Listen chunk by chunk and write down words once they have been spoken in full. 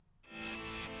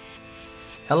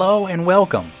Hello and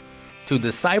welcome to the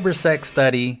CyberSec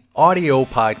Study audio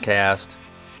podcast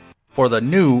for the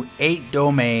new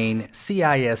 8-domain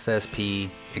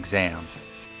CISSP exam.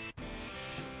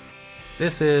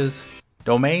 This is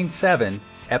Domain 7,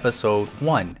 Episode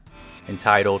 1,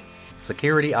 entitled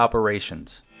Security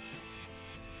Operations.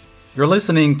 You're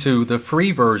listening to the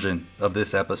free version of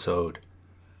this episode,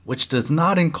 which does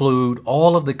not include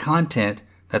all of the content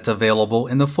that's available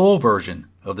in the full version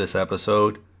of this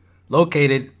episode,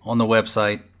 located on the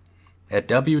website at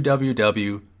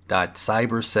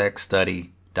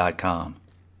www.cybersecstudy.com.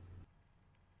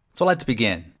 So let's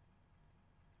begin.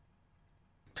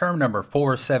 Term number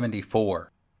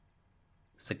 474,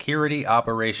 Security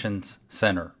Operations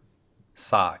Center,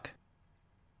 SOC.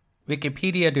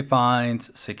 Wikipedia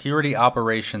defines Security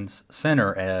Operations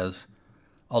Center as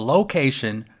a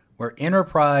location where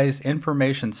enterprise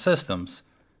information systems,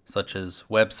 such as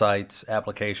websites,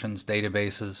 applications,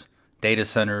 databases, data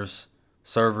centers,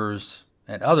 servers,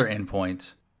 and other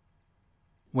endpoints,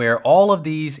 where all of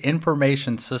these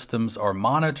information systems are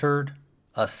monitored,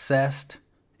 assessed,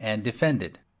 and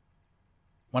defended.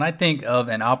 When I think of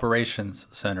an operations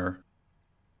center,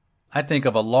 I think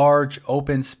of a large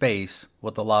open space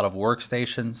with a lot of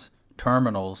workstations,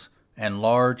 terminals, and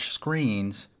large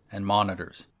screens and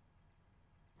monitors,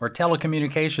 where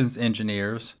telecommunications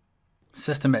engineers,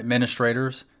 system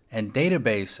administrators, and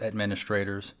database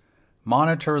administrators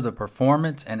monitor the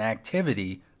performance and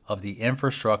activity of the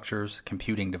infrastructure's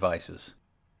computing devices.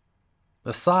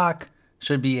 The SOC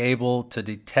should be able to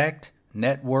detect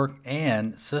network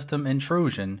and system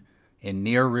intrusion in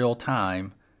near real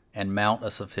time and mount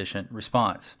a sufficient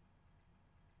response.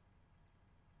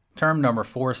 Term number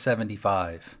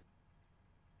 475,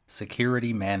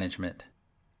 Security Management.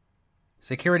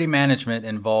 Security management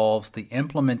involves the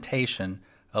implementation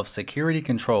of security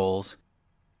controls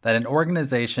that an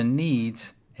organization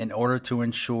needs in order to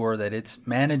ensure that it's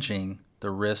managing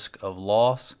the risk of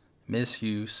loss,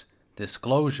 misuse,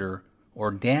 disclosure,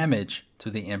 or damage to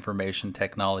the information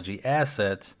technology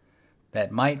assets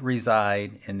that might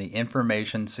reside in the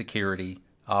Information Security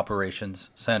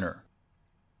Operations Center.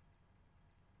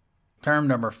 Term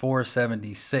number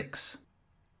 476,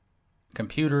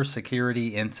 Computer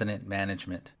Security Incident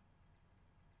Management.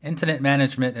 Incident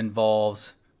management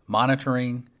involves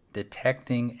monitoring,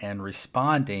 detecting, and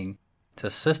responding to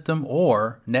system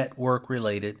or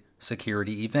network-related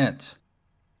security events,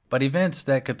 but events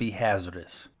that could be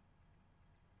hazardous.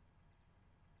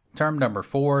 Term number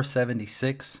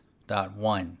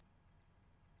 476.1,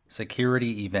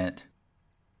 Security Event.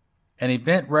 An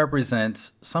event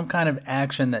represents some kind of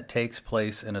action that takes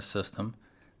place in a system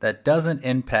that doesn't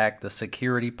impact the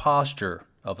security posture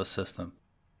of a system.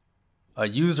 A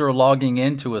user logging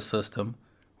into a system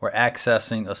or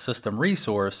accessing a system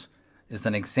resource is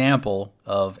an example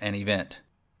of an event.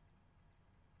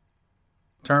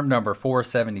 Term number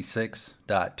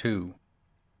 476.2,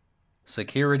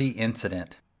 Security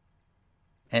Incident.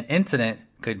 An incident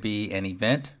could be an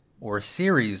event or a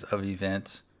series of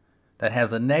events that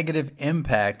has a negative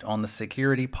impact on the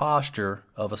security posture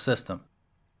of a system.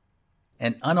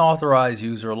 An unauthorized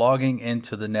user logging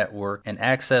into the network and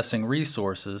accessing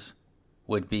resources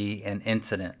would be an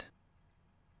incident.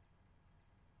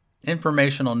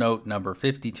 Informational note number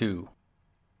 52.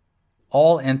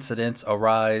 All incidents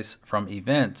arise from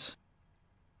events,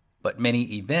 but many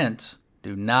events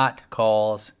do not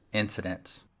cause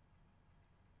incidents.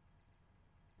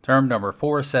 Term number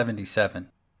 477,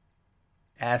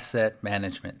 Asset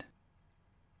Management.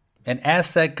 An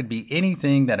asset could be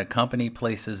anything that a company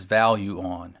places value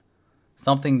on,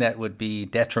 something that would be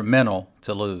detrimental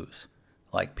to lose,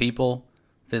 like people,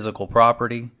 physical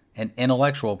property, and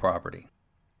intellectual property.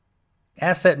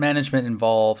 Asset management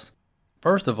involves,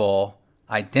 first of all,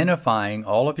 identifying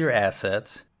all of your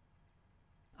assets,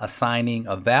 assigning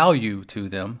a value to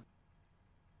them,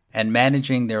 and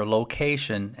managing their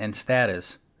location and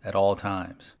status at all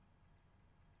times.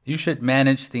 You should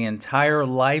manage the entire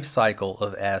life cycle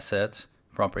of assets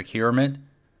from procurement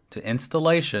to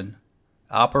installation,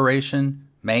 operation,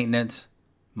 maintenance,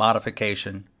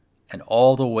 modification, and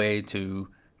all the way to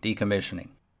decommissioning.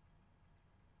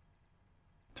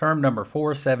 Term number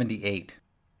 478,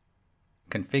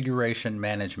 Configuration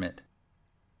Management.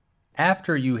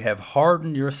 After you have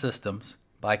hardened your systems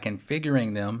by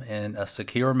configuring them in a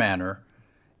secure manner,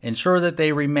 ensure that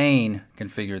they remain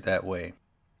configured that way,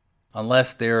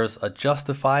 unless there's a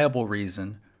justifiable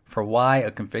reason for why a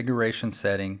configuration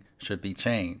setting should be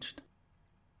changed.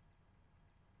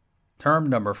 Term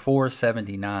number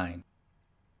 479,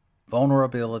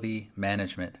 Vulnerability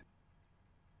Management.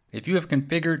 If you have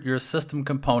configured your system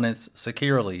components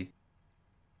securely,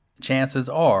 chances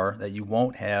are that you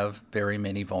won't have very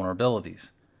many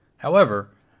vulnerabilities. However,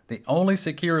 the only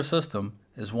secure system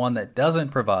is one that doesn't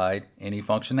provide any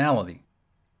functionality.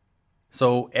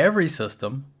 So every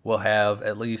system will have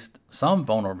at least some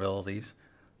vulnerabilities,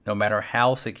 no matter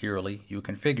how securely you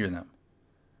configure them.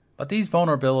 But these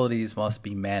vulnerabilities must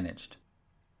be managed.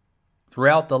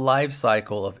 Throughout the life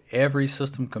cycle of every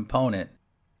system component,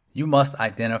 you must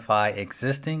identify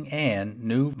existing and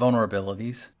new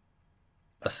vulnerabilities,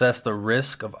 assess the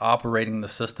risk of operating the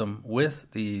system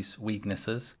with these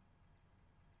weaknesses,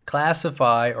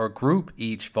 classify or group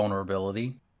each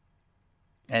vulnerability,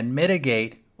 and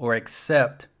mitigate or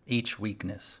accept each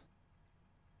weakness.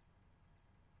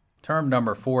 Term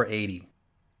number 480,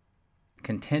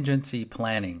 contingency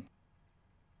planning.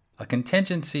 A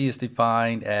contingency is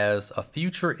defined as a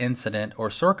future incident or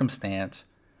circumstance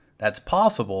that's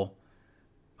possible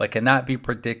but cannot be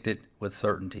predicted with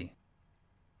certainty.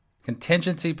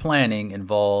 Contingency planning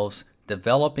involves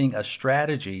developing a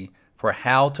strategy for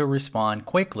how to respond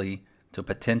quickly to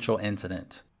potential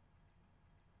incidents.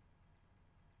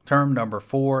 Term number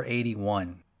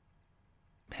 481,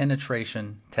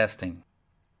 penetration testing.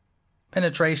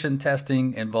 Penetration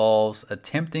testing involves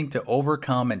attempting to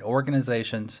overcome an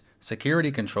organization's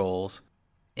security controls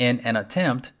in an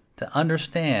attempt to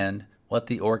understand what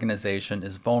the organization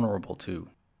is vulnerable to.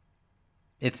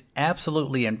 It's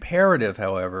absolutely imperative,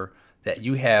 however, that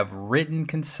you have written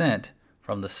consent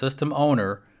from the system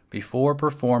owner before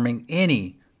performing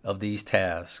any of these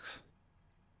tasks.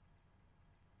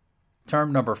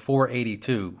 Term number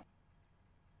 482,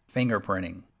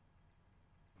 fingerprinting.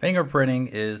 Fingerprinting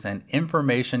is an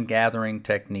information gathering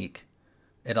technique.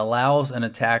 It allows an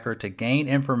attacker to gain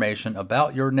information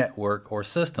about your network or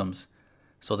systems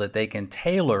so that they can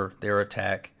tailor their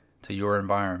attack to your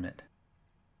environment.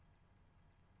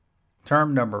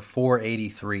 Term number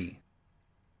 483,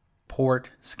 port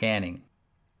scanning.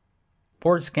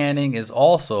 Port scanning is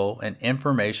also an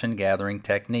information gathering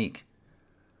technique.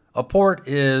 A port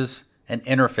is an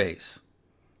interface.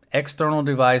 External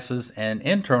devices and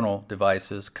internal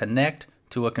devices connect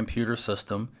to a computer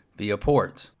system via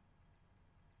ports.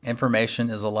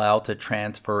 Information is allowed to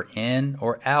transfer in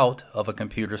or out of a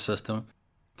computer system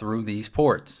through these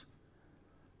ports.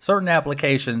 Certain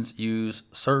applications use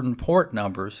certain port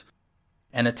numbers,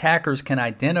 and attackers can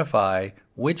identify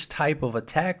which type of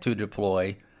attack to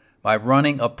deploy by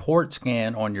running a port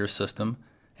scan on your system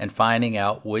and finding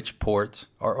out which ports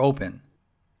are open.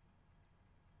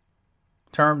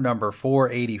 Term number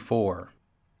 484,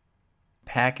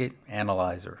 packet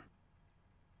analyzer.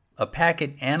 A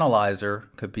packet analyzer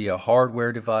could be a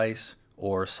hardware device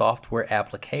or software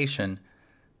application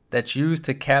that's used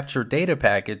to capture data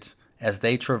packets as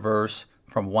they traverse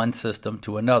from one system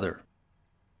to another.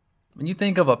 When you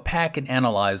think of a packet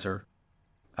analyzer,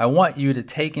 I want you to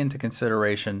take into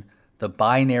consideration the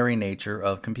binary nature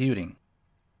of computing.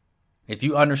 If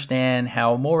you understand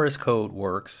how Morse code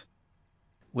works,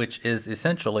 which is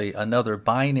essentially another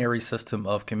binary system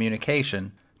of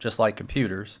communication, just like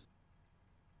computers,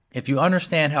 if you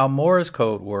understand how Morse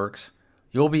code works,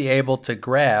 you'll be able to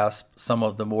grasp some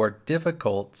of the more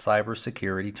difficult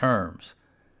cybersecurity terms.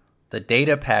 The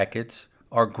data packets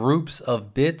are groups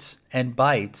of bits and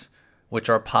bytes which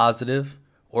are positive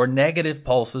or negative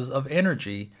pulses of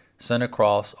energy sent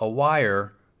across a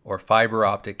wire or fiber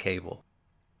optic cable.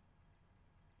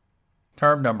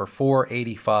 Term number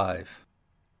 485,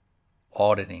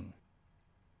 auditing.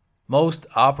 Most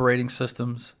operating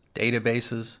systems,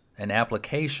 databases, and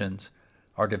applications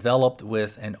are developed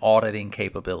with an auditing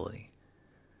capability.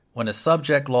 When a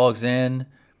subject logs in,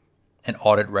 an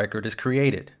audit record is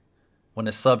created. When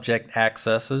a subject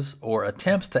accesses or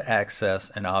attempts to access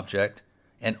an object,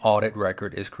 an audit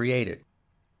record is created.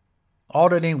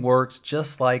 Auditing works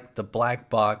just like the black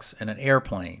box in an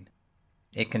airplane.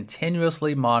 It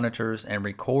continuously monitors and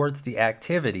records the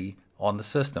activity on the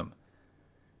system.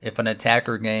 If an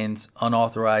attacker gains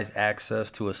unauthorized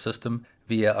access to a system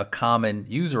via a common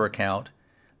user account,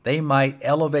 they might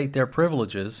elevate their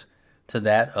privileges to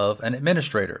that of an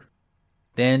administrator,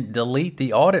 then delete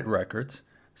the audit records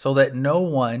so that no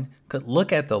one could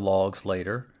look at the logs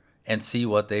later and see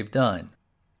what they've done.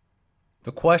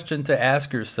 The question to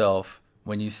ask yourself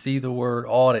when you see the word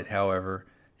audit, however,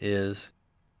 is,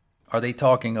 are they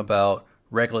talking about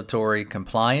regulatory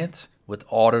compliance with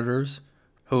auditors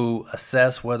who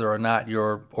assess whether or not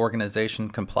your organization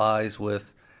complies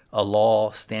with a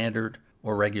law, standard,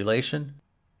 or regulation?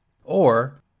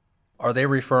 Or are they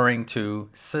referring to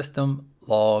system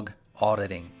log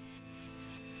auditing?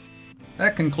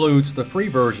 That concludes the free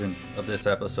version of this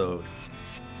episode.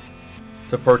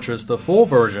 To purchase the full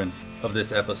version of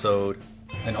this episode,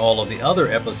 and all of the other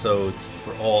episodes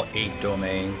for all 8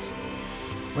 domains,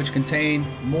 which contain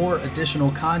more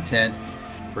additional content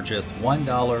for just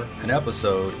 $1 an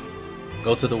episode,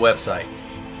 go to the website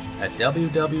at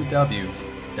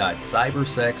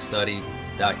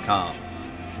www.cybersecstudy.com.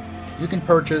 You can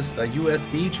purchase a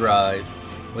USB drive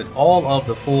with all of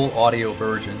the full audio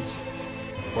versions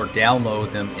or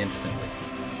download them instantly.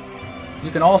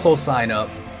 You can also sign up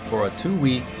for a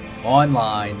 2-week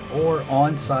online or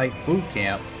on-site boot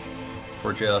camp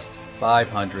for just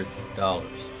 $500.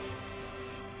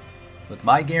 With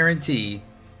my guarantee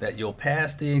that you'll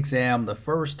pass the exam the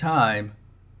first time,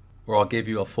 or I'll give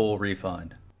you a full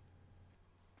refund.